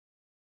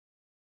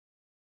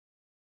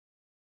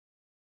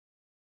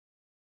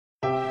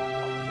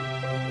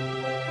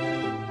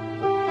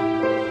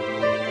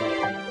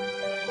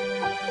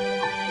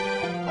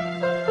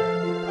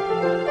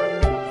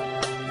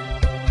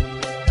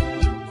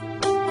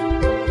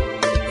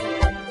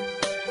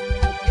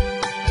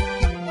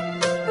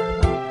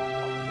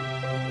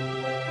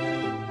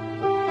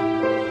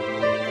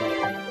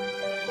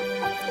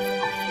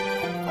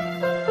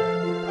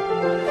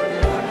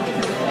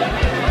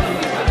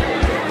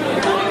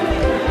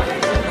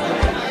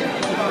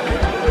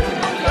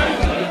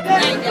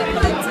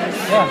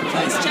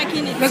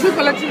Let's be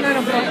collecting 9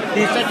 o'clock.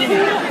 9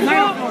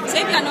 o'clock.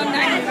 Say we are not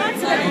 9.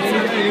 Sorry.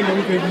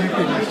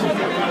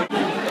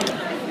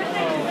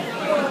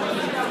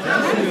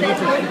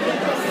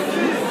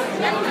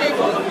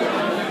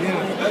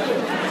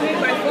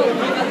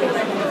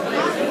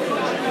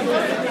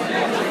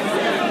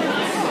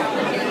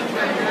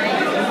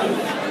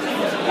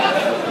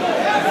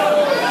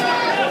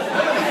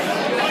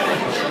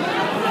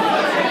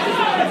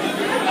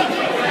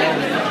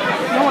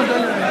 No one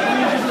done it.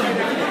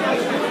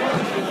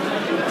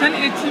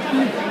 1080p.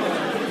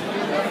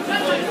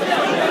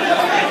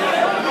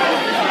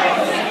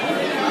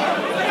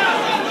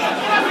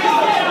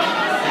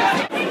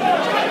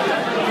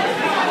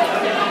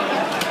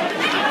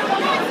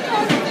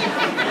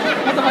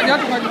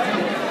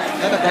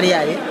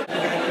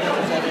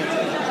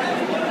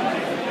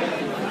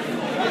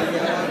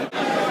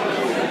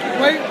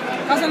 Wai,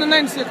 ka san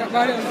 9 sai ka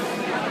bare yanzu.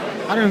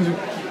 Har yanzu.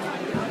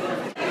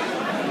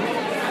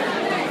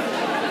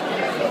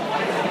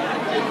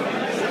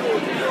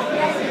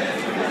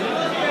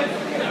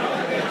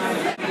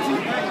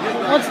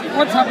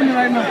 What's happening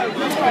right now?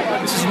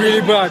 This is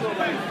really bad.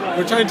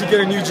 We're trying to get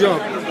a new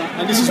job,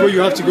 and this is what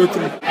you have to go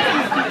through.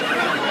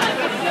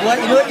 Well,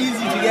 it's not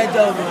easy to get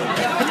job, bro.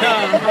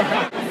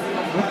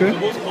 Okay.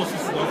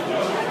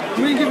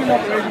 We ain't giving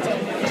up already.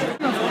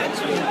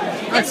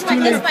 That's too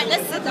late.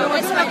 Let's sit down.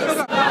 Let's fight this.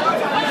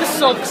 This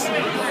sucks.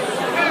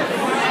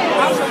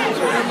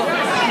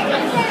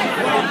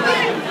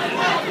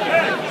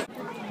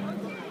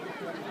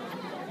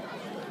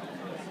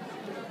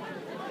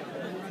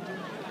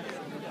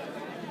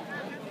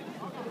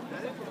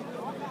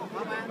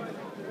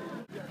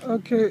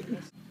 Okay,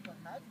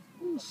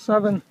 it's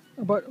 7,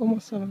 about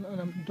almost 7,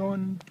 and I'm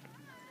done.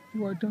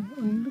 You are done.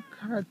 And look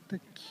at the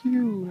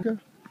queue.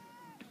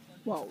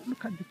 Wow,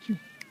 look at the queue.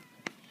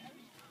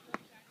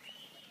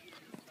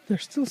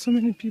 There's still so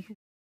many people.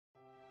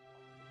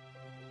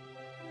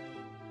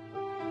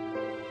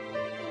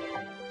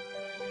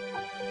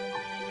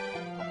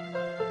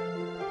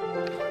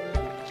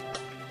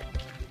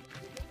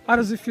 How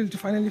does it feel to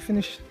finally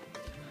finish?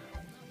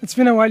 It's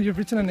been a while you've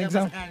written an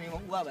exam.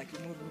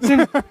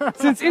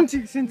 Since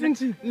Inti.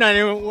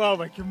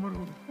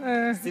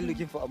 Still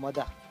looking for a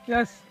mother.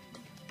 Yes.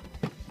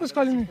 Who's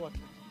calling me?